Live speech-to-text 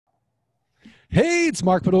Hey, it's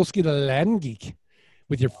Mark Podolsky, the Land Geek,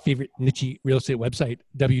 with your favorite niche real estate website,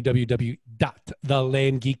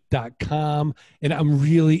 www.thelandgeek.com. And I'm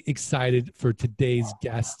really excited for today's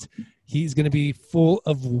guest. He's going to be full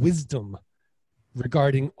of wisdom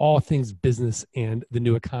regarding all things business and the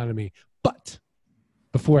new economy. But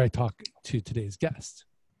before I talk to today's guest,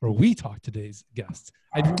 or we talk to today's guest,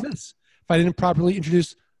 I'd be remiss if I didn't properly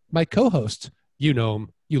introduce my co-host. You know him,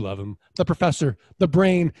 you love him, the professor, the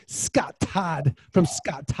brain, Scott Todd from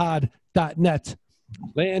scotttodd.net,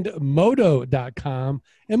 landmodo.com,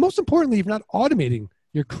 and most importantly, if you're not automating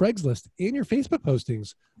your Craigslist and your Facebook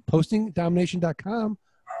postings,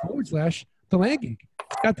 postingdomination.com/the Land Geek.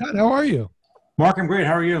 Scott Todd, how are you? Mark, I'm great.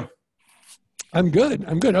 How are you? I'm good.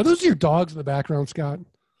 Are those your dogs in the background, Scott?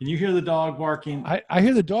 Can you hear the dog barking? I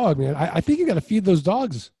hear the dog, man. I think you got to feed those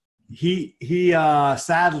dogs. He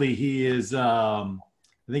sadly, he is, I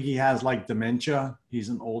think he has like dementia. He's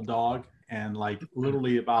an old dog. And like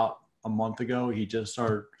literally about a month ago, he just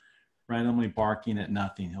started randomly barking at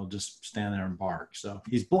nothing. He'll just stand there and bark. So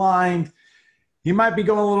he's blind. He might be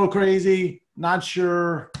going a little crazy. Not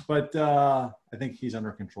sure, but I think he's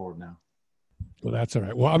under control now. Well, that's all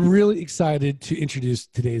right. Well, I'm really excited to introduce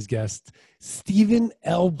today's guest. Stephen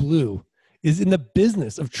L. Blue is in the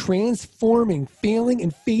business of transforming failing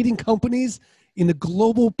and fading companies into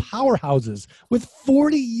global powerhouses with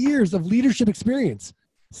 40 years of leadership experience.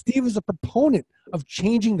 Steve is a proponent of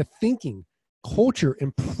changing the thinking, culture,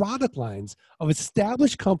 and product lines of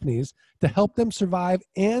established companies to help them survive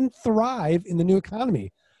and thrive in the new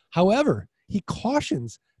economy. However, he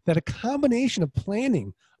cautions that a combination of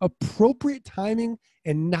planning, appropriate timing,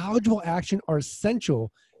 and knowledgeable action are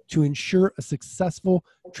essential to ensure a successful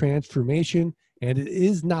transformation, and it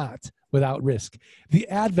is not without risk. The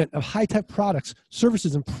advent of high-tech products,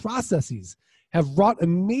 services, and processes have wrought a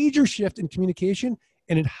major shift in communication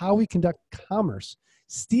and in how we conduct commerce.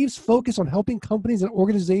 Steve's focus on helping companies and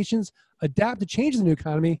organizations adapt to changes in the new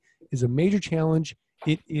economy is a major challenge.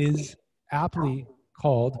 It is aptly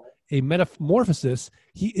called a metamorphosis.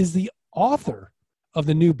 He is the author of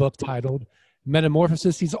the new book titled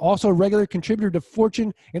Metamorphosis. He's also a regular contributor to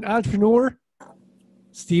Fortune and Entrepreneur.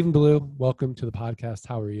 Stephen Blue, welcome to the podcast.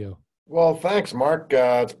 How are you? Well, thanks, Mark.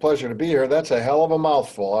 It's a pleasure to be here. That's a hell of a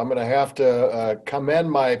mouthful. I'm going to have to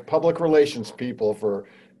commend my public relations people for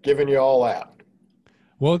giving you all that.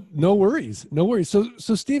 Well, no worries. No worries. So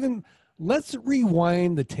Stephen, let's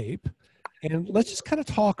rewind the tape and let's just kind of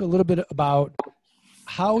talk a little bit about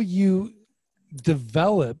how you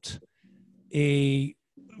developed a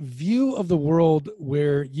view of the world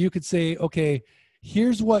where you could say, okay,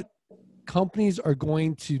 here's what companies are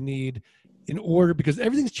going to need in order, because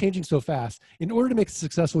everything's changing so fast, in order to make a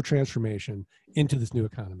successful transformation into this new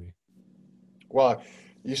economy. Well,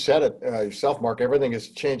 you said it yourself, Mark. Everything is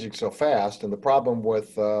changing so fast. And the problem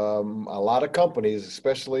with a lot of companies,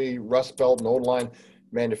 especially Rust Belt and old line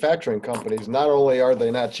manufacturing companies, not only are they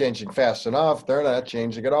not changing fast enough, they're not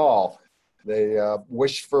changing at all. They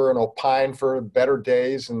wish for and opine for better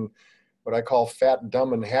days, and what I call fat,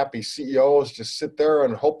 dumb, and happy CEOs just sit there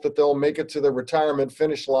and hope that they'll make it to the retirement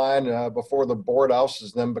finish line before the board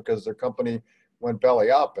ousts them because their company went belly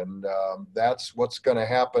up. And that's what's going to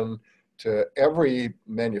happen to every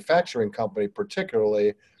manufacturing company,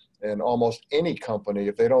 particularly, and almost any company.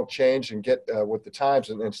 If they don't change and get with the times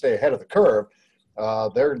and stay ahead of the curve,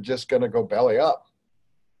 they're just going to go belly up.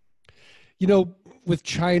 You know, with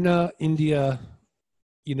China, India,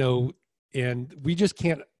 you know, and we just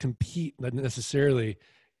can't compete necessarily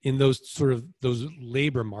in those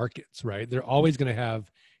labor markets, right? They're always going to have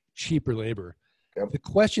cheaper labor. Yep. The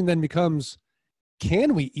question then becomes,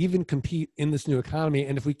 can we even compete in this new economy?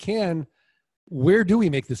 And if we can, where do we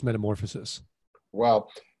make this metamorphosis? Well,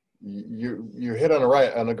 you hit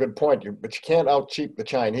on a good point, but you can't out-cheap the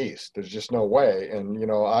Chinese. There's just no way. And, you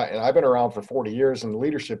know, I've been around for 40 years in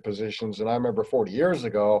leadership positions, and I remember 40 years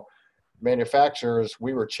ago, manufacturers,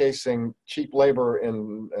 we were chasing cheap labor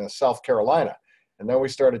in South Carolina. And then we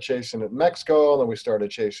started chasing it in Mexico, and then we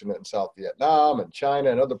started chasing it in South Vietnam and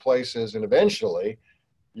China and other places. And eventually,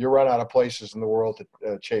 you run out of places in the world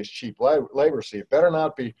to chase cheap labor. So you better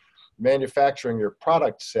not be manufacturing your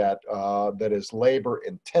product set that is labor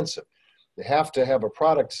intensive. You have to have a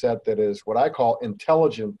product set that is what I call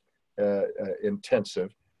intelligent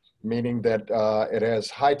intensive, meaning that it has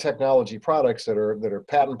high technology products that are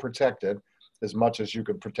patent protected, as much as you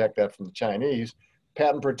could protect that from the Chinese,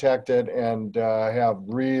 patent protected, and have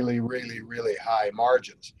really, really, really high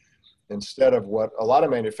margins. Instead of what a lot of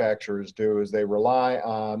manufacturers do is they rely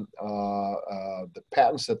on the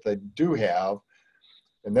patents that they do have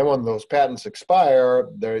And then when those patents expire,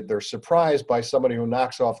 they're surprised by somebody who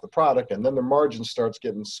knocks off the product, and then the margin starts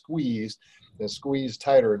getting squeezed and squeezed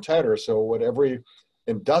tighter and tighter. So what every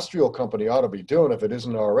industrial company ought to be doing, if it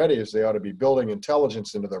isn't already, is they ought to be building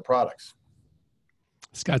intelligence into their products.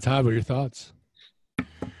 Scott Todd, what are your thoughts?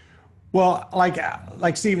 Well,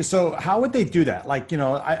 like Steven, so how would they do that? Like,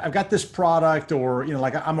 I've got this product, or,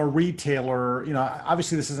 like I'm a retailer,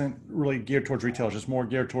 obviously this isn't really geared towards retailers, it's more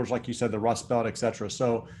geared towards, like you said, the Rust Belt, et cetera.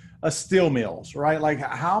 So a steel mills, right? Like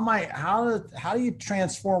how do you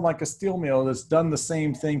transform like a steel mill that's done the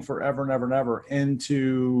same thing forever and ever and ever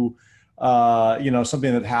into,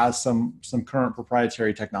 something that has some current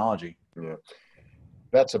proprietary technology? Yeah.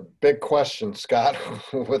 That's a big question, Scott,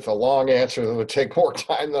 with a long answer that would take more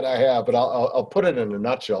time than I have, but I'll put it in a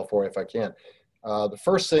nutshell for you if I can. The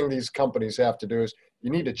first thing these companies have to do is you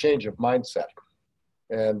need a change of mindset.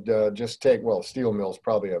 And just take, steel mills,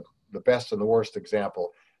 probably the best and the worst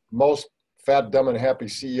example. Most fat, dumb, and happy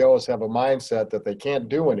CEOs have a mindset that they can't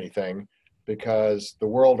do anything because the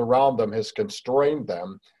world around them has constrained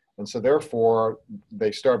them. And so therefore,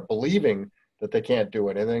 they start believing that they can't do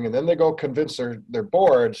anything. And then they go convince their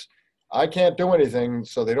boards, I can't do anything,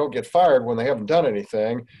 so they don't get fired when they haven't done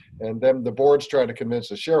anything. And then the boards try to convince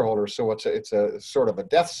the shareholders. So it's a sort of a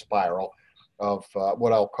death spiral of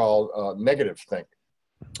what I'll call negative thinking.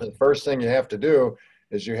 The first thing you have to do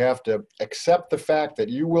is you have to accept the fact that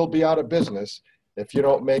you will be out of business if you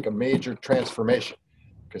don't make a major transformation.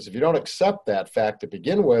 Because if you don't accept that fact to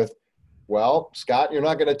begin with, well, Scott, you're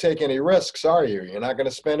not going to take any risks, are you? You're not going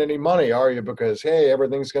to spend any money, are you? Because, hey,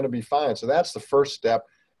 everything's going to be fine. So that's the first step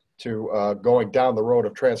to going down the road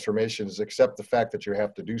of transformation, is accept the fact that you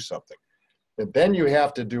have to do something. And then you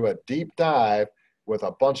have to do a deep dive with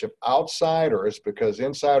a bunch of outsiders, because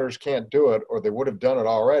insiders can't do it, or they would have done it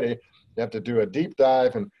already. You have to do a deep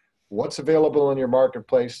dive in what's available in your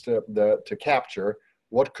marketplace to capture.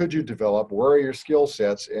 What could you develop? Where are your skill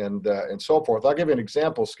sets, and so forth. I'll give you an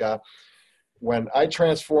example, Scott. When I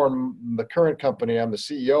transformed the current company I'm the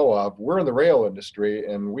CEO of, we're in the rail industry,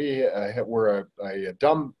 and we're a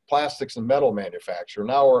dumb plastics and metal manufacturer.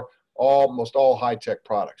 Now we're almost all high-tech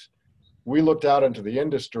products. We looked out into the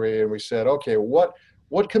industry and we said, okay, what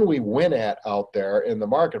can we win at out there in the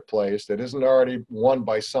marketplace that isn't already won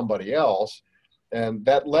by somebody else? And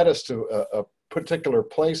that led us to a particular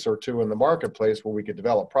place or two in the marketplace where we could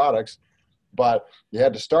develop products. But you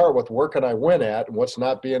had to start with, where can I win at, and what's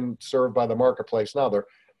not being served by the marketplace now?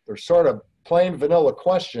 They're sort of plain vanilla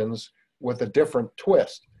questions with a different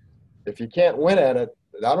twist. If you can't win at it,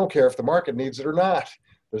 I don't care if the market needs it or not.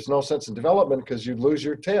 There's no sense in development, because you'd lose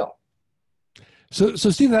your tail. So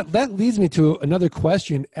Steve, that leads me to another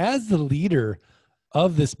question. As the leader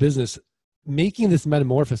of this business, making this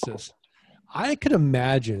metamorphosis, I could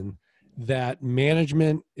imagine that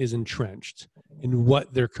management is entrenched in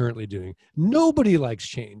what they're currently doing. Nobody likes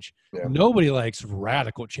change. Yeah. Nobody likes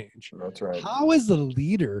radical change. That's right. How, as the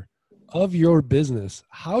leader of your business,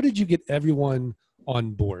 how did you get everyone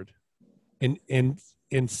on board and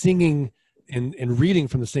singing and reading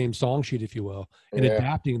from the same song sheet, if you will, and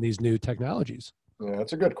adapting these new technologies? Yeah,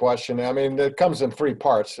 that's a good question. I mean, it comes in three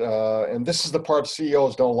parts. And this is the part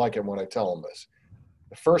CEOs don't like it when I tell them this.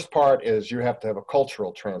 The first part is you have to have a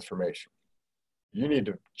cultural transformation. You need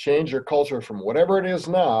to change your culture from whatever it is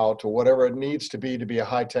now to whatever it needs to be a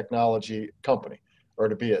high technology company, or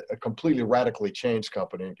to be a completely radically changed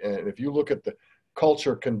company. And if you look at the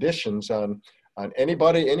culture conditions on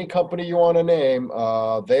anybody, any company you want to name,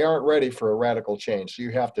 they aren't ready for a radical change. So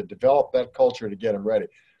you have to develop that culture to get them ready.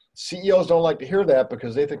 CEOs don't like to hear that,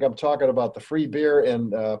 because they think I'm talking about the free beer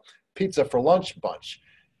and pizza for lunch bunch.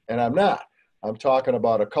 And I'm not. I'm talking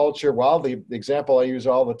about a culture. Well, the example I use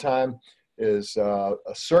all the time is a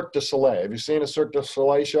Cirque du Soleil. Have you seen a Cirque du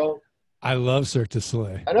Soleil show? I love Cirque du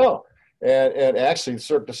Soleil. I know. And actually,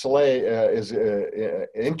 Cirque du Soleil is an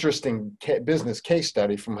interesting business case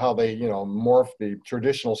study from how they, morph the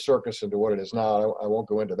traditional circus into what it is now. I won't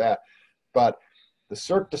go into that. But the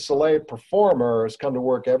Cirque du Soleil performers come to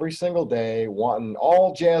work every single day wanting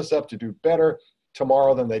all jazzed up to do better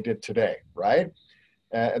tomorrow than they did today, right?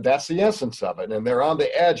 That's the essence of it. And they're on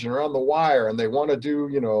the edge and they're on the wire, and they want to do,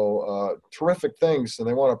 terrific things, and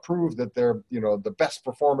they want to prove that they're, the best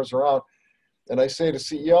performers around. And I say to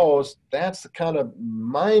CEOs, that's the kind of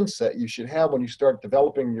mindset you should have when you start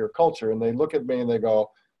developing your culture. And they look at me and they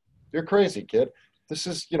go, you're crazy, kid. This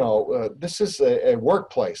is, this is a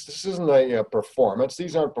workplace. This isn't a performance.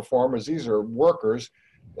 These aren't performers. These are workers.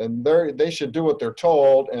 And they should do what they're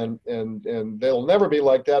told, and they'll never be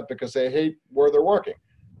like that because they hate where they're working.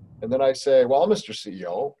 And then I say, well, Mr.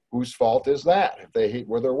 CEO, whose fault is that if they hate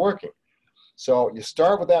where they're working? So you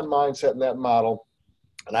start with that mindset and that model.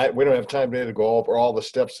 And we don't have time today to go over all the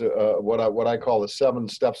steps, what I call the 7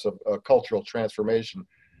 steps of cultural transformation.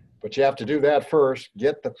 But you have to do that first.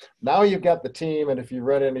 Now you've got the team, and if you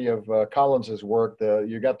read any of Collins's work,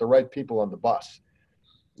 you got the right people on the bus.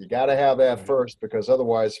 You got to have that first, because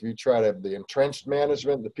otherwise, if you try to have the entrenched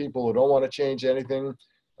management, the people who don't want to change anything,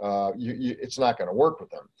 it's not going to work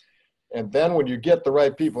with them. And then when you get the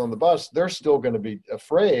right people on the bus, they're still going to be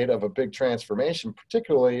afraid of a big transformation,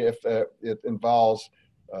 particularly if it involves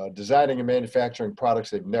designing and manufacturing products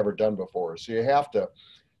they've never done before. So you have to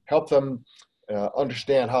help them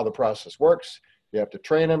understand how the process works. You have to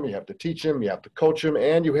train them, you have to teach them, you have to coach them,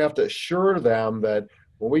 and you have to assure them that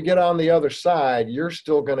when we get on the other side, you're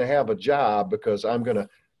still going to have a job, because I'm going to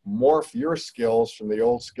morph your skills from the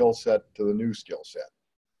old skill set to the new skill set.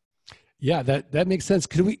 Yeah, that makes sense.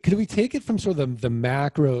 Could we take it from sort of the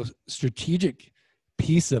macro strategic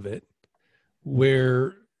piece of it,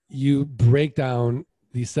 where you break down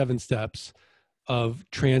these 7 steps of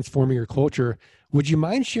transforming your culture? Would you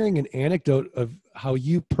mind sharing an anecdote of how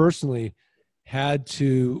you personally had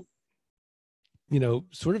to,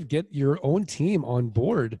 sort of get your own team on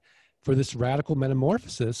board for this radical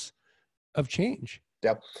metamorphosis of change?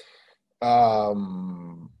 Yep.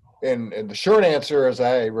 And the short answer is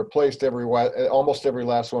I replaced almost every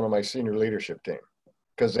last one of my senior leadership team,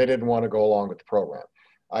 because they didn't want to go along with the program.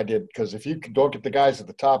 I did, because if you don't get the guys at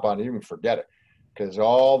the top on it, you can forget it. Because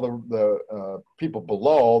all the people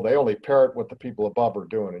below, they only parrot what the people above are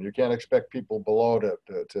doing, and you can't expect people below to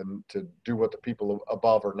do what the people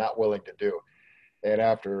above are not willing to do. And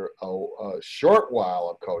after a short while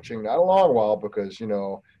of coaching, not a long while, because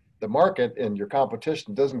the market and your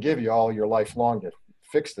competition doesn't give you all your life long to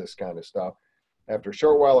fix this kind of stuff. After a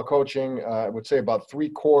short while of coaching, I would say about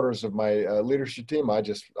 3/4 of my leadership team, I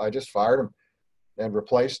just fired them and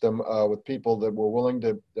replaced them with people that were willing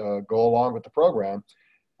to go along with the program.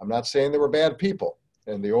 I'm not saying they were bad people.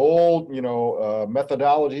 And the old,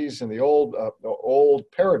 methodologies and the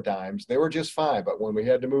old paradigms, they were just fine. But when we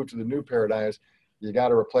had to move to the new paradigms, you got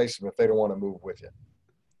to replace them if they don't want to move with you.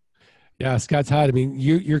 Yeah, Scott's Hyde. I mean,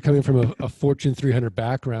 you're coming from a Fortune 300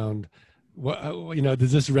 background. What,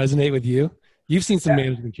 does this resonate with you? You've seen some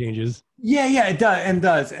management changes. Yeah, it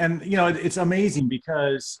does. And, it's amazing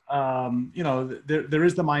because, there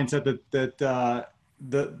is the mindset that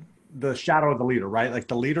the shadow of the leader, right? Like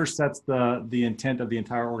the leader sets the intent of the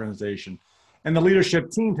entire organization, and the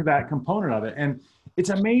leadership team to that component of it. And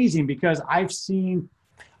it's amazing because I've seen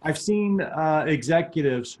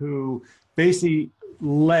executives who basically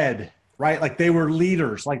led, right? Like they were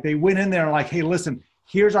leaders, like they went in there and like, hey, listen,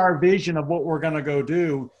 here's our vision of what we're going to go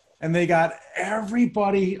do. And they got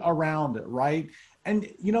everybody around it, right? And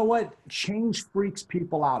you know what? Change freaks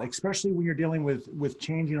people out, especially when you're dealing with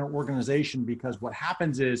changing an organization, because what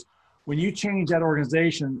happens is when you change that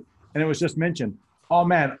organization, and it was just mentioned, oh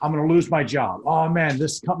man, I'm going to lose my job. Oh man,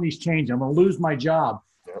 this company's changing. I'm going to lose my job.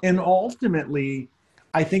 And ultimately,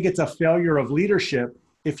 I think it's a failure of leadership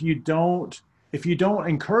if you don't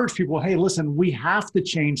encourage people, hey, listen, we have to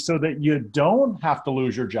change so that you don't have to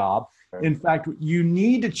lose your job. In fact, you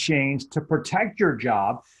need to change to protect your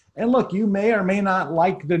job. And look, you may or may not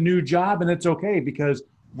like the new job, and it's okay, because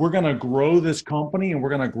we're going to grow this company and we're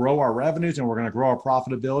going to grow our revenues and we're going to grow our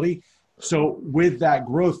profitability. So with that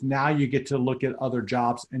growth, now you get to look at other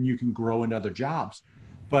jobs and you can grow into other jobs.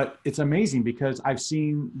 But it's amazing because I've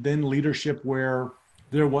seen then leadership where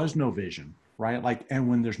there was no vision, right? Like, and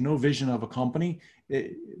when there's no vision of a company,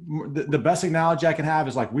 the best analogy I can have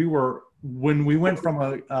is like when we went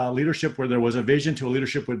from a leadership where there was a vision to a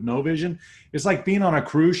leadership with no vision. It's like being on a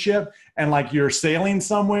cruise ship and like you're sailing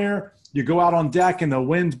somewhere, you go out on deck and the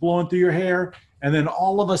wind's blowing through your hair. And then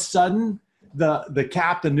all of a sudden the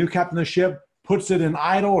new captain of the ship puts it in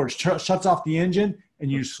idle or shuts off the engine,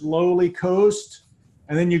 and you slowly coast.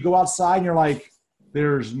 And then you go outside and you're like,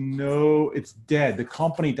 it's dead. The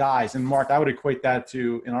company dies. And Mark, I would equate that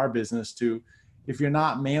to, in our business, to if you're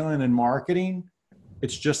not mailing and marketing,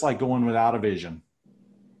 it's just like going without a vision.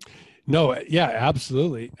 No, yeah,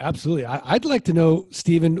 absolutely. Absolutely. I'd like to know,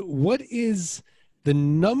 Stephen, what is the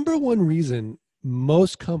number one reason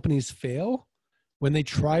most companies fail when they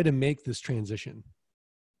try to make this transition?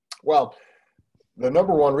 Well, the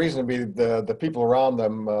number one reason would be the people around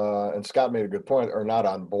them, and Scott made a good point, are not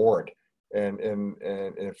on board. And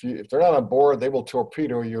if they're not on board, they will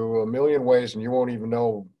torpedo you a million ways, and you won't even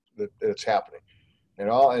know that it's happening.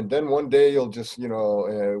 And then one day you'll just,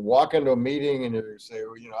 walk into a meeting and you say,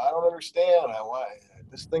 I don't understand why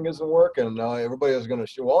this thing isn't working. Everybody is going to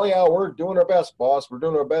say, well, yeah, we're doing our best, boss. We're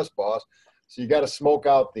doing our best, boss. So you got to smoke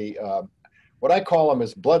out what I call them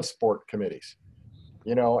is blood sport committees.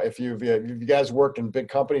 You know, if you guys worked in big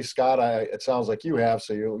companies, Scott, it sounds like you have,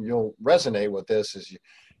 so you'll resonate with this.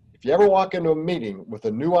 If you ever walk into a meeting with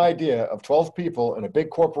a new idea of 12 people in a big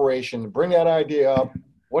corporation, bring that idea up,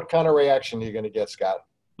 what kind of reaction are you going to get, Scott?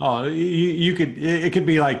 Oh, it could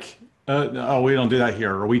be like, oh, we don't do that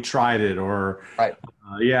here, or we tried it, or Right.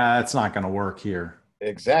 Yeah, it's not going to work here.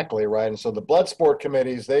 Exactly right. And so the blood sport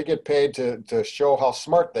committees, they get paid to show how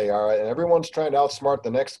smart they are, and everyone's trying to outsmart the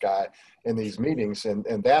next guy in these meetings,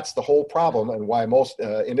 and that's the whole problem, and why most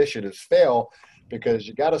initiatives fail, because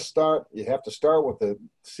you have to start with the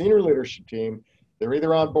senior leadership team. They're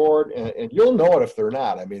either on board, and you'll know it if they're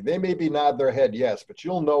not. I mean, they may be nod their head yes, but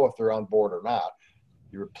you'll know if they're on board or not.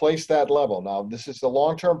 You replace that level. Now, this is a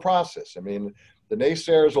long-term process. I mean, the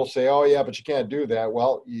naysayers will say, oh, yeah, but you can't do that.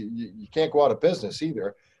 Well, you can't go out of business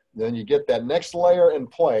either. Then you get that next layer in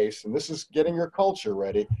place, and this is getting your culture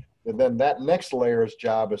ready. And then that next layer's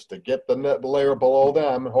job is to get the layer below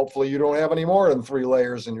them. Hopefully you don't have any more than 3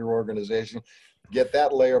 layers in your organization. Get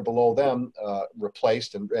that layer below them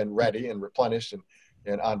replaced and ready and replenished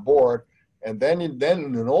and on board. And then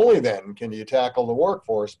and only then can you tackle the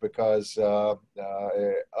workforce, because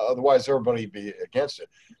otherwise everybody be against it.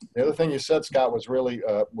 The other thing you said, Scott, was really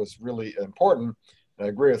important, and I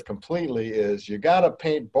agree with completely, is you got to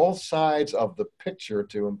paint both sides of the picture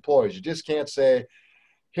to employees. You just can't say,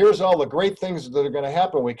 here's all the great things that are going to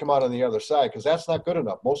happen when we come out on the other side, because that's not good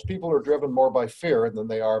enough. Most people are driven more by fear than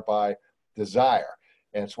they are by desire.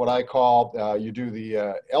 And it's what I call, you do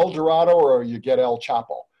the El Dorado or you get El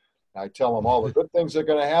Chapo. I tell them all the good things that are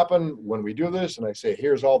going to happen when we do this, and I say,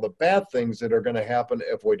 here's all the bad things that are going to happen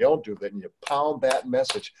if we don't do that. And you pound that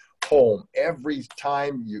message home every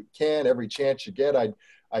time you can, every chance you get.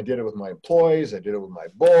 I did it with my employees, I did it with my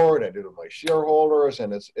board, I did it with my shareholders,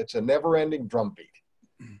 and it's a never-ending drumbeat.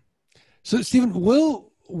 So, Stephen,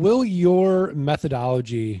 will your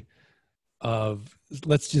methodology of,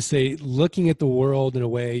 let's just say, looking at the world in a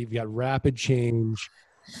way, you've got rapid change,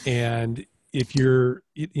 and if you're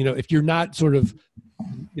not sort of,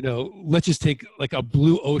 let's just take like a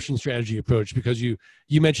blue ocean strategy approach, because you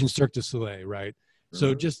mentioned Cirque du Soleil, right? Mm-hmm.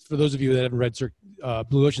 So just for those of you that haven't read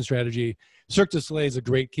Blue Ocean Strategy, Cirque du Soleil is a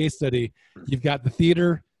great case study. You've got the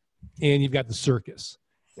theater and you've got the circus.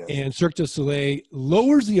 Yes. And Cirque du Soleil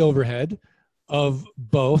lowers the overhead of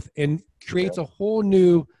both and creates a whole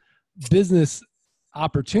new business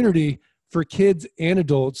opportunity for kids and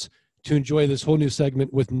adults to enjoy this whole new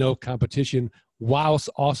segment with no competition, whilst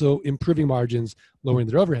also improving margins, lowering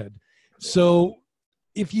their overhead. So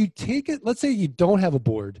if you take it, let's say you don't have a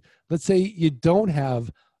board, let's say you don't have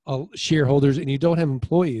shareholders and you don't have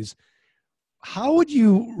employees, how would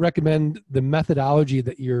you recommend the methodology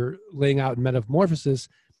that you're laying out in Metamorphosis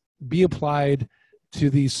be applied to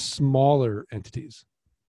these smaller entities?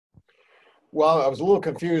 Well, I was a little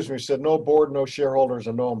confused when you said no board, no shareholders,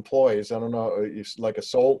 and no employees. I don't know, like a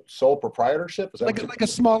sole proprietorship? Is that like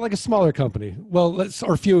a smaller company? Well,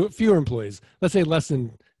 or fewer employees. Let's say less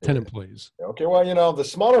than 10 employees. Okay, well, the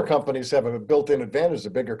smaller companies have a built-in advantage the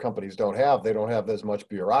bigger companies don't have. They don't have as much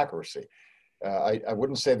bureaucracy. I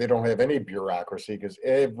wouldn't say they don't have any bureaucracy, because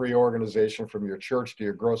every organization, from your church to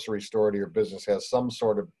your grocery store to your business, has some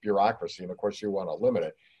sort of bureaucracy, and of course you want to limit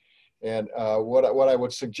it. And what I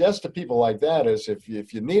would suggest to people like that is, if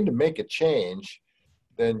you need to make a change,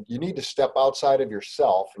 then you need to step outside of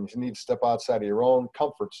yourself, and you need to step outside of your own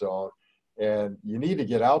comfort zone, and you need to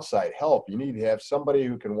get outside help. You need to have somebody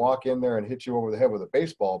who can walk in there and hit you over the head with a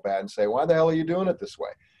baseball bat and say, why the hell are you doing it this way?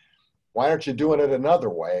 Why aren't you doing it another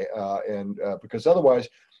way? Because otherwise,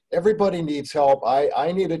 everybody needs help.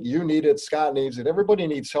 I need it, you need it, Scott needs it. Everybody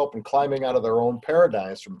needs help in climbing out of their own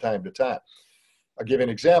paradigms from time to time. I'll give you an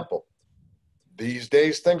example. These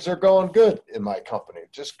days, things are going good in my company.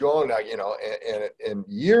 Just going, and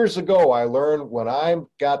years ago, I learned when I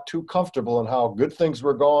got too comfortable in how good things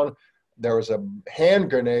were going, there was a hand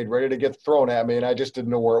grenade ready to get thrown at me, and I just didn't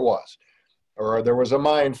know where it was. Or there was a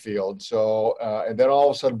minefield. So, and then all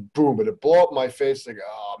of a sudden, boom, it'd blow up in my face. Like,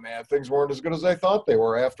 oh man, things weren't as good as I thought they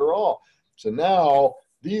were after all. So now,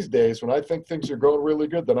 these days, when I think things are going really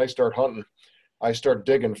good, then I start hunting. I start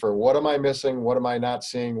digging for, what am I missing? What am I not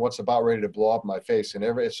seeing? What's about ready to blow up in my face?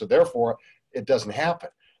 And so therefore, it doesn't happen.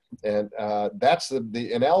 And that's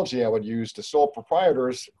the analogy I would use to sole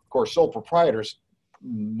proprietors. Of course, sole proprietors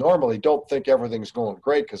normally don't think everything's going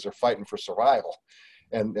great, because they're fighting for survival,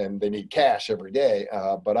 and they need cash every day.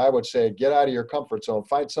 But I would say, get out of your comfort zone,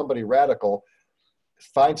 find somebody radical,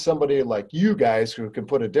 find somebody like you guys who can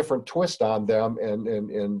put a different twist on them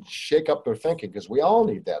and shake up their thinking, because we all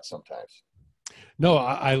need that sometimes. No,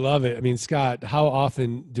 I love it. I mean, Scott, how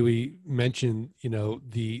often do we mention,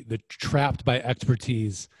 the trapped by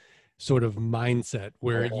expertise sort of mindset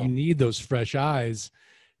where you need those fresh eyes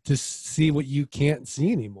to see what you can't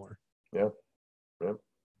see anymore? Yeah. Yeah.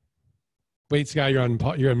 Wait, Scott, you're on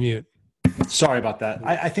mute. Sorry about that.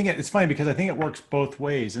 I think it's funny because I think it works both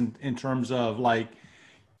ways in terms of like,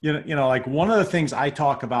 like one of the things I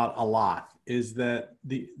talk about a lot is that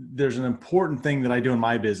there's an important thing that I do in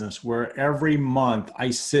my business where every month I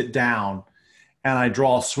sit down and I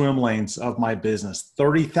draw swim lanes of my business,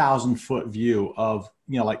 30,000 foot view of,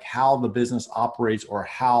 like how the business operates or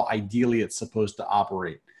how ideally it's supposed to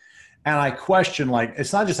operate. And I question, like,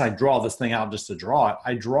 it's not just I draw this thing out just to draw it.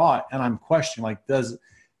 I draw it and I'm questioning, like, this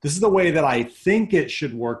is the way that I think it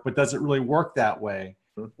should work, but does it really work that way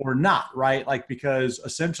or not, right? Like, because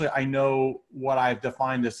essentially I know what I've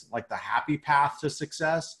defined as like the happy path to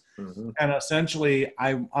success. Mm-hmm. And essentially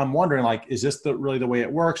I'm wondering, like, is this really the way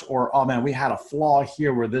it works? Or, oh man, we had a flaw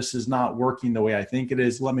here where this is not working the way I think it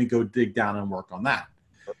is. Let me go dig down and work on that.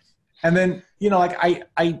 And then, like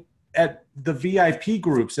I at the VIP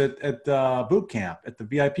groups at boot camp, at the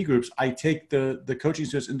VIP groups, I take the coaching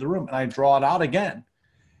students in the room and I draw it out again.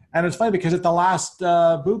 And it's funny because at the last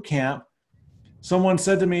boot camp, someone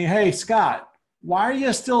said to me, "Hey, Scott, why are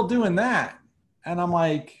you still doing that?" And I'm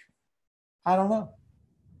like, I don't know,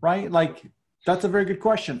 right? Like, that's a very good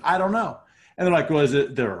question. I don't know. And they're like, well, is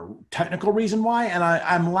there a technical reason why? And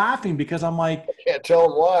I'm laughing because I'm like, I can't tell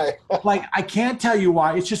them why. Like, I can't tell you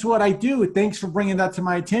why. It's just what I do. Thanks for bringing that to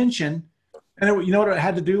my attention. And you know what it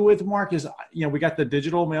had to do with, Mark, is, we got the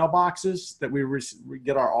digital mailboxes that we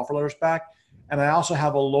get our offer letters back. And I also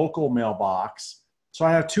have a local mailbox. So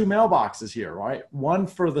I have two mailboxes here, right? One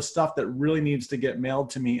for the stuff that really needs to get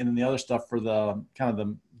mailed to me, and then the other stuff for the kind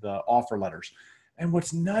of the offer letters. And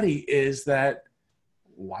what's nutty is that,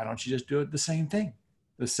 why don't you just do it the same thing?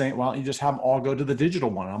 Why don't you just have them all go to the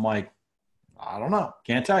digital one? I'm like, I don't know.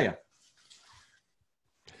 Can't tell you.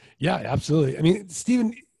 Yeah, absolutely. I mean,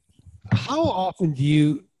 Stephen, how often do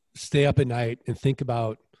you stay up at night and think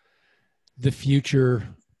about the future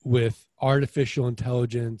with artificial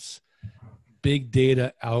intelligence, big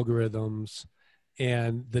data algorithms,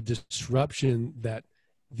 and the disruption that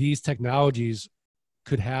these technologies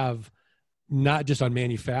could have, not just on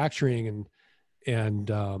manufacturing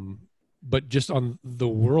but just on the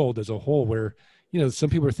world as a whole, where, some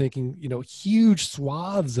people are thinking, huge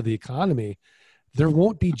swaths of the economy, there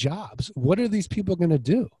won't be jobs. What are these people going to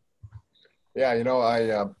do?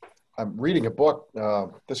 Yeah. I'm reading a book.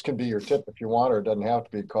 This can be your tip if you want, or it doesn't have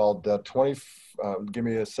to be, called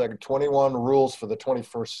 21 Rules for the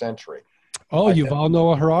 21st Century. Oh, Yuval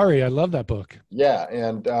Noah Harari. I love that book. Yeah.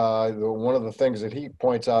 And one of the things that he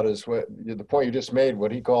points out is the point you just made,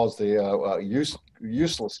 what he calls the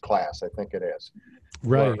useless class, I think it is.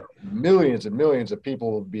 Right. Millions and millions of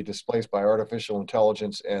people will be displaced by artificial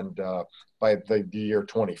intelligence and by the year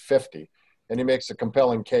 2050. And he makes a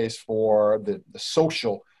compelling case for the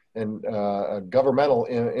social and governmental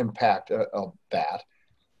impact of that.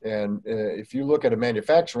 And if you look at a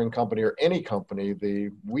manufacturing company or any company,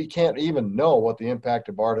 we can't even know what the impact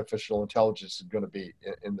of artificial intelligence is going to be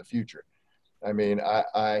in the future. I mean,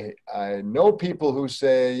 I know people who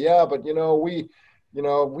say, yeah, but we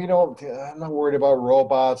don't, I'm not worried about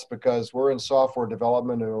robots because we're in software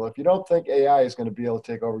development. And if you don't think AI is going to be able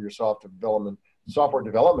to take over your software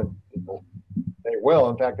development people, they will.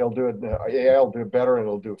 In fact, they'll do it. AI will do it better and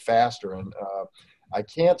it'll do it faster. And I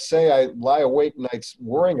can't say I lie awake nights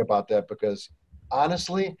worrying about that, because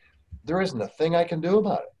honestly, there isn't a thing I can do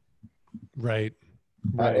about it. Right.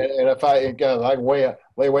 And if I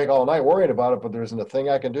lay awake all night worrying about it, but there isn't a thing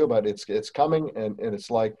I can do about it. It's coming, and it's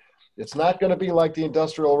like, it's not going to be like the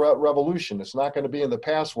Industrial Revolution. It's not going to be in the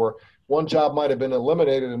past where one job might have been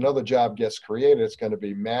eliminated, another job gets created. It's going to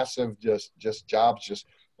be massive, just jobs just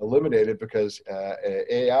eliminated because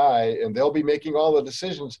AI, and they'll be making all the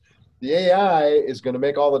decisions. The AI is going to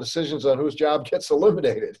make all the decisions on whose job gets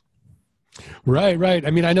eliminated. Right. I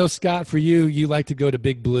mean, I know, Scott, for you like to go to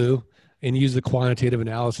Big Blue and use the quantitative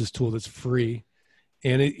analysis tool that's free.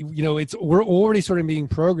 And we're already sort of being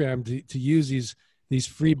programmed to use these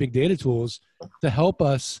free big data tools to help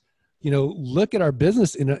us, look at our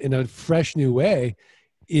business in a fresh new way,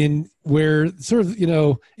 in where sort of,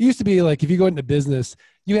 it used to be like, if you go into business,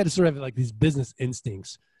 you had to sort of have like these business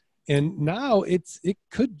instincts. And now it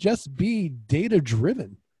could just be data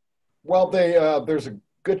driven. Well, there's a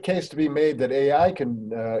good case to be made that AI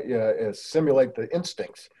can simulate the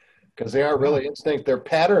instincts, because they aren't really instincts. They're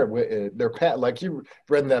pattern. Like you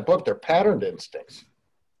read in that book. They're patterned instincts.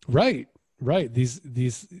 Right.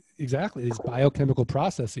 These exactly, these biochemical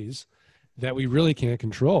processes that we really can't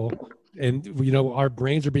control. And, you know, our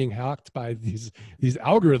brains are being hacked by these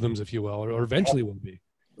algorithms, if you will, or eventually will be.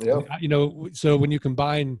 Yep. You know, so when you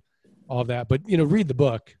combine all that, but, you know, read the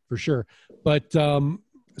book for sure. But so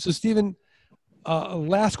Stephen,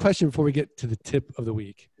 last question before we get to the tip of the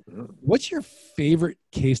week. What's your favorite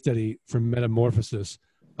case study from Metamorphosis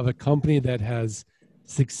of a company that has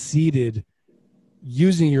succeeded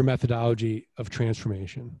using your methodology of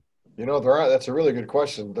transformation? You know, that's a really good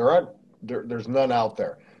question. There's none out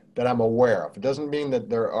there that I'm aware of. It doesn't mean that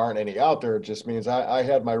there aren't any out there. It just means I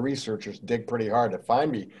had my researchers dig pretty hard to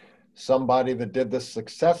find me somebody that did this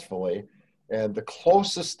successfully. And the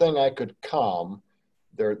closest thing I could come,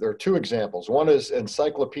 there are two examples. One is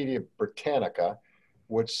Encyclopedia Britannica,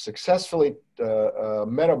 which successfully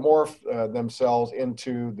metamorphed themselves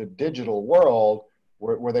into the digital world.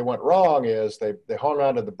 Where they went wrong is they hung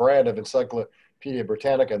on to the brand of Encyclopedia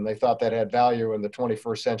Britannica, and they thought that had value in the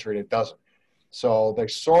 21st century, and it doesn't. So they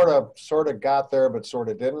sort of got there, but sort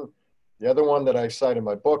of didn't. The other one that I cite in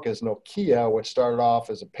my book is Nokia, which started off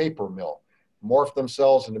as a paper mill, morphed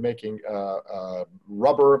themselves into making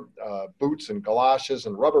rubber boots and galoshes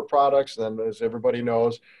and rubber products. Then, as everybody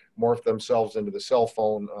knows, morphed themselves into the cell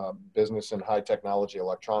phone business and high technology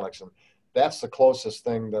electronics. And that's the closest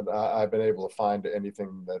thing that I've been able to find to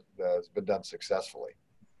anything that has been done successfully.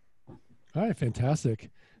 All right, fantastic.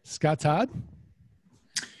 Scott Todd?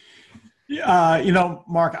 You know,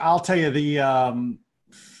 Mark, I'll tell you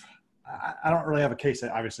I don't really have a case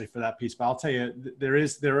obviously for that piece, but I'll tell you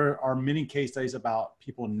there are many case studies about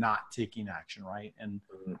people not taking action, right? And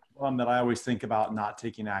one that I always think about not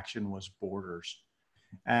taking action was Borders.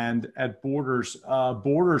 And at Borders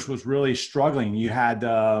was really struggling. You had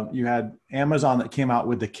Amazon that came out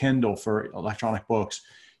with the Kindle for electronic books.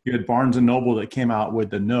 You had Barnes and Noble that came out with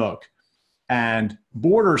the Nook, and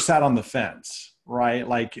Borders sat on the fence, right?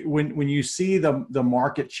 Like when you see the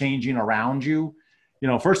market changing around you, you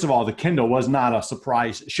know, first of all, the Kindle was not a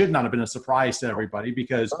surprise. It should not have been a surprise to everybody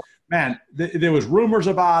because, man, there was rumors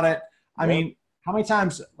about it. I mean, how many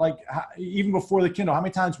times, like even before the Kindle, how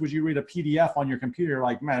many times would you read a PDF on your computer?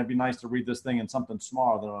 Like, man, it'd be nice to read this thing in something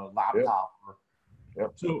smaller than a laptop.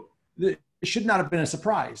 So it should not have been a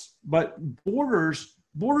surprise. But Borders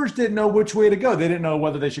didn't know which way to go. They didn't know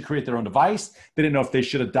whether they should create their own device. They didn't know if they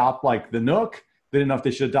should adopt like the Nook. They didn't know if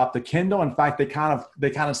they should adopt the Kindle. In fact, they kind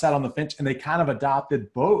of sat on the fence and they kind of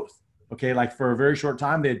adopted both. Okay, like for a very short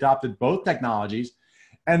time, they adopted both technologies.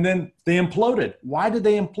 And then they imploded. Why did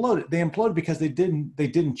they implode? They imploded because they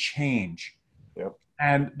didn't change. Yep.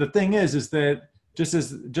 And the thing is that just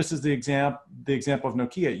as the example of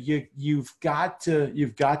Nokia, you've got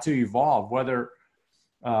to evolve. Whether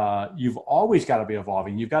you've always got to be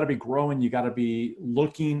evolving. You've got to be growing. You got to be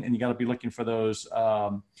looking, and you got to be looking for those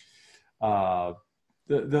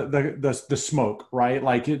the smoke, right?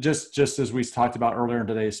 Like it just as we talked about earlier in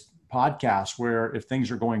today's podcast, where if things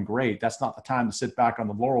are going great, that's not the time to sit back on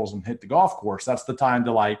the laurels and hit the golf course. That's the time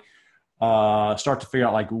to like start to figure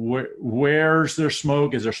out like where's there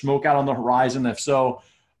smoke? Is there smoke out on the horizon? If so,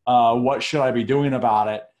 what should I be doing about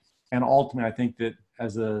it? And ultimately, I think that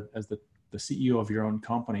as the CEO of your own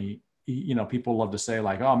company, you know, people love to say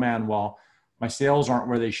like, oh man, well, my sales aren't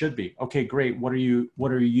where they should be. Okay, great. What are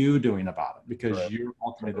you doing about it? Because you're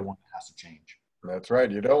ultimately the one that has to change. That's right.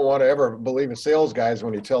 You don't want to ever believe a sales guys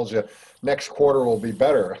when he tells you next quarter will be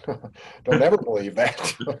better. Don't ever believe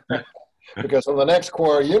that. Because in the next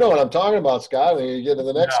quarter, you know what I'm talking about, Scott. When you get to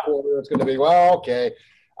the next quarter, it's going to be, well, okay,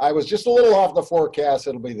 I was just a little off the forecast.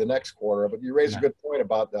 It'll be the next quarter. But you raise a good point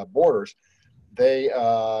about Borders. They,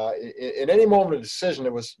 in any moment of decision,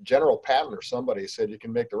 it was General Patton or somebody said you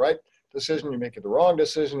can make the right decision, you make it the wrong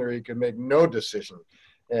decision, or you can make no decision.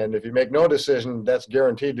 And if you make no decision, that's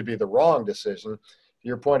guaranteed to be the wrong decision.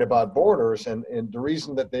 Your point about Borders, and the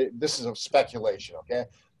reason that this is a speculation, okay?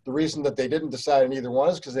 The reason that they didn't decide on either one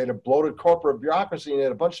is because they had a bloated corporate bureaucracy and they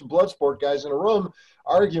had a bunch of blood sport guys in a room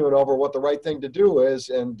arguing over what the right thing to do is,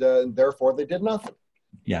 and therefore they did nothing.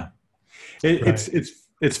 Yeah.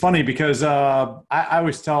 It's funny because I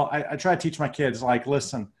always I try to teach my kids, like,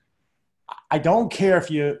 listen, I don't care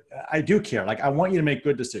I do care. Like, I want you to make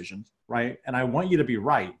good decisions, right? And I want you to be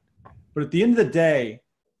right. But at the end of the day,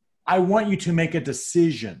 I want you to make a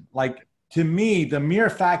decision. Like, to me, the mere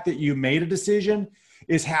fact that you made a decision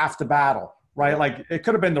is half the battle, right? Like, it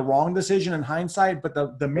could have been the wrong decision in hindsight, but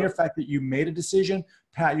the mere fact that you made a decision,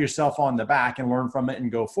 pat yourself on the back and learn from it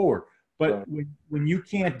and go forward. But when you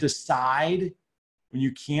can't decide, when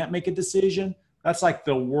you can't make a decision, that's like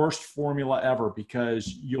the worst formula ever, because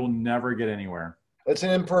you'll never get anywhere. It's an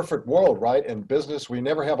imperfect world, right? In business, we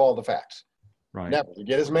never have all the facts. Right. Never. You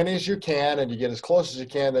get as many as you can, and you get as close as you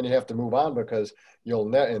can. Then you have to move on because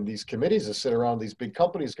and these committees that sit around these big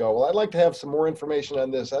companies go, well, I'd like to have some more information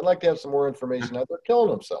on this. I'd like to have some more information. They're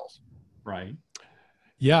killing themselves. Right.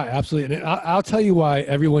 Yeah, absolutely. And I'll tell you why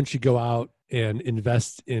everyone should go out and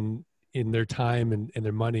invest in their time and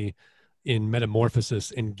their money in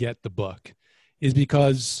Metamorphosis and get the book is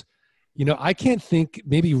because, I can't think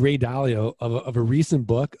maybe Ray Dalio of a recent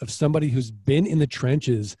book of somebody who's been in the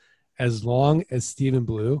trenches as long as Stephen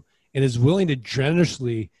Blue and is willing to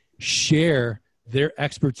generously share their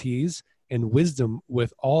expertise and wisdom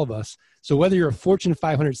with all of us. So whether you're a Fortune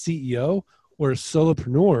 500 CEO or a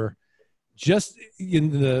solopreneur, just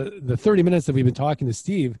in the 30 minutes that we've been talking to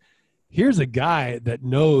Steve, here's a guy that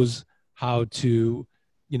knows how to,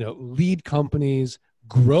 lead companies,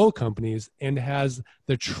 grow companies, and has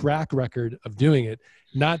the track record of doing it.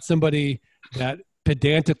 Not somebody that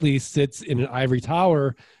pedantically sits in an ivory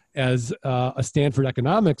tower as a Stanford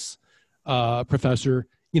economics professor,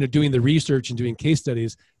 doing the research and doing case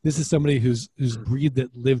studies. This is somebody who's breathed it,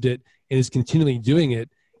 lived it, and is continually doing it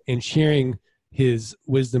and sharing his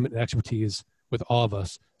wisdom and expertise with all of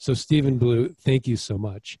us. So Stephen Blue, thank you so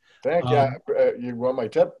much. Thank you. You want my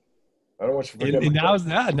tip? I don't want you to forget. And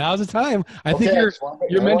now's the time. I think your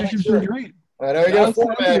mentorship's been great. I know you got a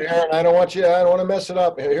format here, and I don't want to mess it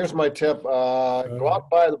up. Here's my tip. Go out and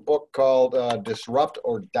buy the book called Disrupt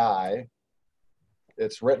or Die.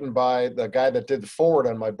 It's written by the guy that did the forward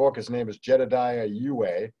on my book. His name is Jedediah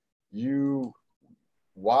Ueh. Yueh.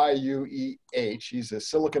 He's a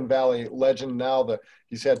Silicon Valley legend. Now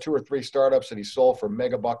he's had 2 or 3 startups that he sold for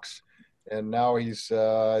megabucks. And now he's,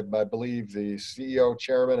 I believe, the CEO,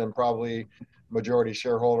 chairman, and probably majority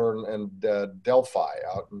shareholder in Delphi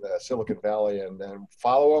out in Silicon Valley. And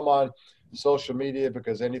follow him on social media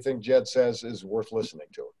because anything Jed says is worth listening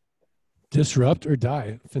to. Disrupt or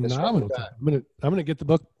Die. Phenomenal. I'm gonna get the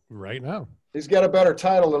book right now. He's got a better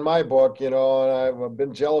title than my book, and I've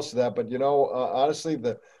been jealous of that. But honestly,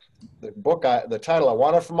 the title I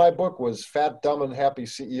wanted for my book was "Fat, Dumb, and Happy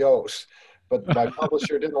CEOs." But my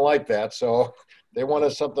publisher didn't like that, so they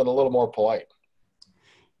wanted something a little more polite.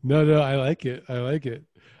 No, I like it.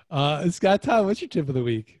 Scott Tom, what's your tip of the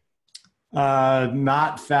week?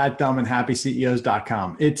 Not fat, dumb, and happy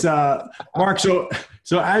CEOs.com. It's Mark.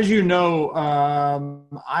 So as you know,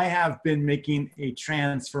 I have been making a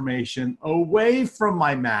transformation away from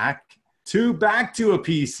my Mac back to a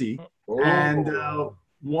PC. Oh. And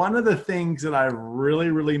one of the things that I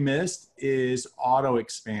really, really missed is auto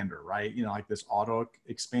expander, right? Like this auto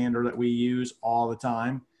expander that we use all the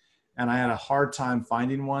time. And I had a hard time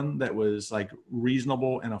finding one that was like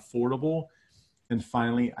reasonable and affordable. And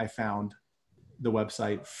finally I found the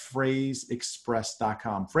website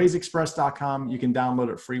phraseexpress.com. Phraseexpress.com. You can download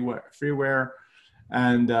it freeware.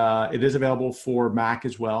 And it is available for Mac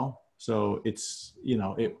as well. So it's,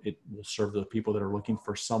 it will serve the people that are looking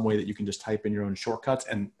for some way that you can just type in your own shortcuts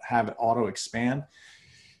and have it auto expand.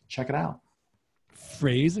 Check it out.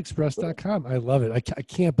 Phraseexpress.com. I love it. I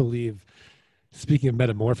can't believe, speaking of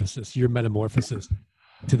metamorphosis, your metamorphosis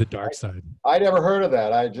to the dark side. I never heard of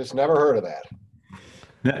that. I just never heard of that.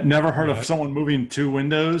 Never heard of someone moving 2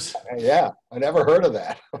 windows? Yeah, I never heard of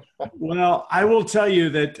that. Well, I will tell you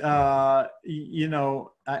that, I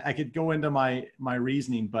could go into my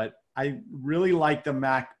reasoning, but I really like the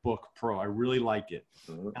MacBook Pro. I really like it.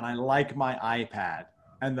 Mm-hmm. And I like my iPad.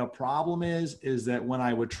 And the problem is that when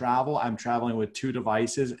I would travel, I'm traveling with 2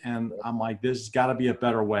 devices and I'm like, this has got to be a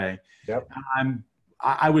better way. Yep. And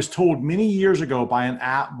I was told many years ago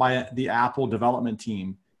by the Apple development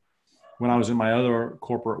team when I was in my other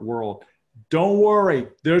corporate world, don't worry,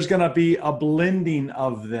 there's going to be a blending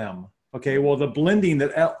of them. Okay, well, the blending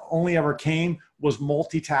that only ever came was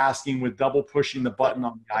multitasking with double pushing the button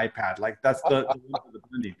on the iPad. Like that's the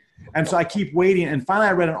blending. And so I keep waiting. And finally,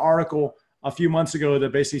 I read an article a few months ago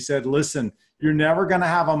that basically said, listen, you're never going to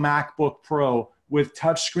have a MacBook Pro with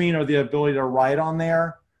touchscreen or the ability to write on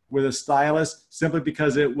there with a stylus simply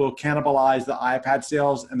because it will cannibalize the iPad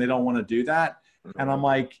sales, and they don't want to do that. And I'm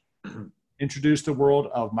like, introduce the world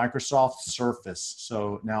of Microsoft Surface.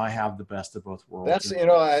 So now I have the best of both worlds. That's,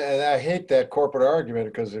 I hate that corporate argument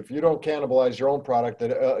because if you don't cannibalize your own product,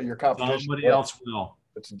 that your competition, somebody else will.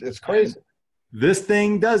 It's crazy. This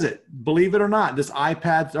thing does it, believe it or not. This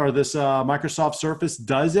iPad or this Microsoft Surface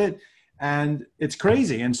does it, and it's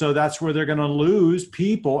crazy. And so that's where they're going to lose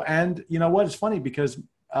people. And you know what? It's funny because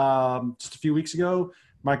just a few weeks ago,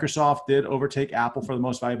 Microsoft did overtake Apple for the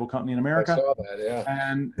most valuable company in America. I saw that, yeah.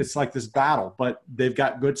 And it's like this battle, but they've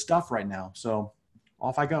got good stuff right now. So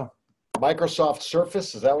off I go. Microsoft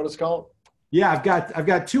Surface, is that what it's called? Yeah, I've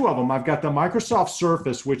got two of them. I've got the Microsoft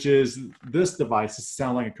Surface, which is this device. This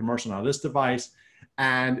sounds like a commercial now. This device,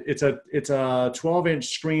 and it's a 12-inch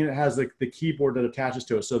screen. It has the keyboard that attaches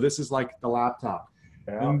to it. So this is like the laptop.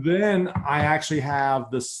 Yeah. And then I actually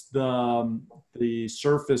have the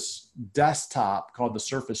Surface desktop called the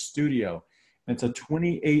Surface Studio. And it's a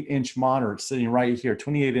 28-inch monitor. It's sitting right here,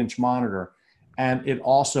 28-inch monitor, and it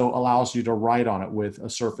also allows you to write on it with a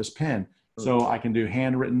Surface Pen. So I can do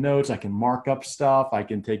handwritten notes. I can mark up stuff. I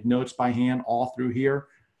can take notes by hand all through here.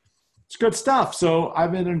 It's good stuff. So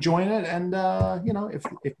I've been enjoying it. And,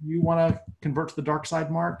 if you want to convert to the dark side,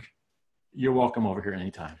 Mark, you're welcome over here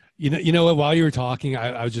anytime. You know what? While you were talking,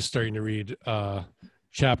 I was just starting to read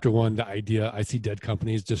chapter 1, The Idea I See Dead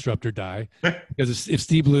Companies Disrupt or Die. Because if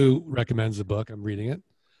Steve Blue recommends the book, I'm reading it.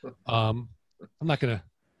 I'm not going to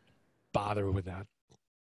bother with that.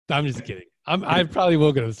 I'm just kidding. I probably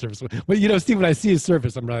will go to the Surface. But, Steve, when I see his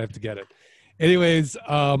Surface, I'm going to have to get it. Anyways,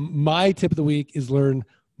 my tip of the week is learn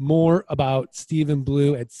more about Stephen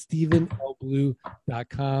Blue at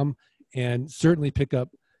stephenlblue.com, and certainly pick up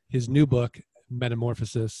his new book,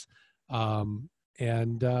 Metamorphosis, and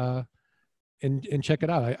check it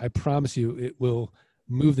out. I promise you it will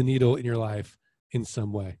move the needle in your life in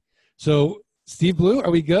some way. So, Steve Blue, are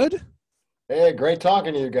we good? Hey, great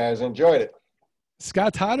talking to you guys. Enjoyed it.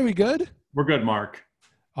 Scott Todd, are we good? We're good, Mark.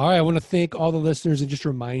 All right. I want to thank all the listeners and just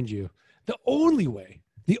remind you the only way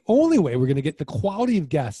we're going to get the quality of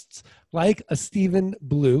guests like a Stephen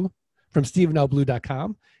Blue from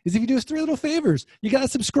stephenlblue.com is if you do us 3 little favors. You got to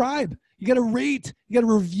subscribe. You got to rate. You got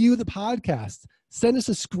to review the podcast. Send us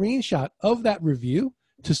a screenshot of that review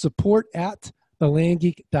to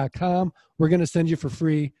support@thelandgeek.com. We're going to send you for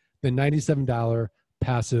free the $97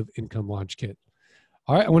 passive income launch kit.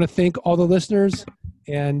 All right. I want to thank all the listeners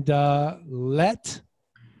and let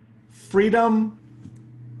freedom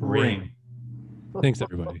ring. Thanks,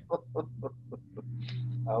 everybody.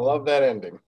 I love that ending.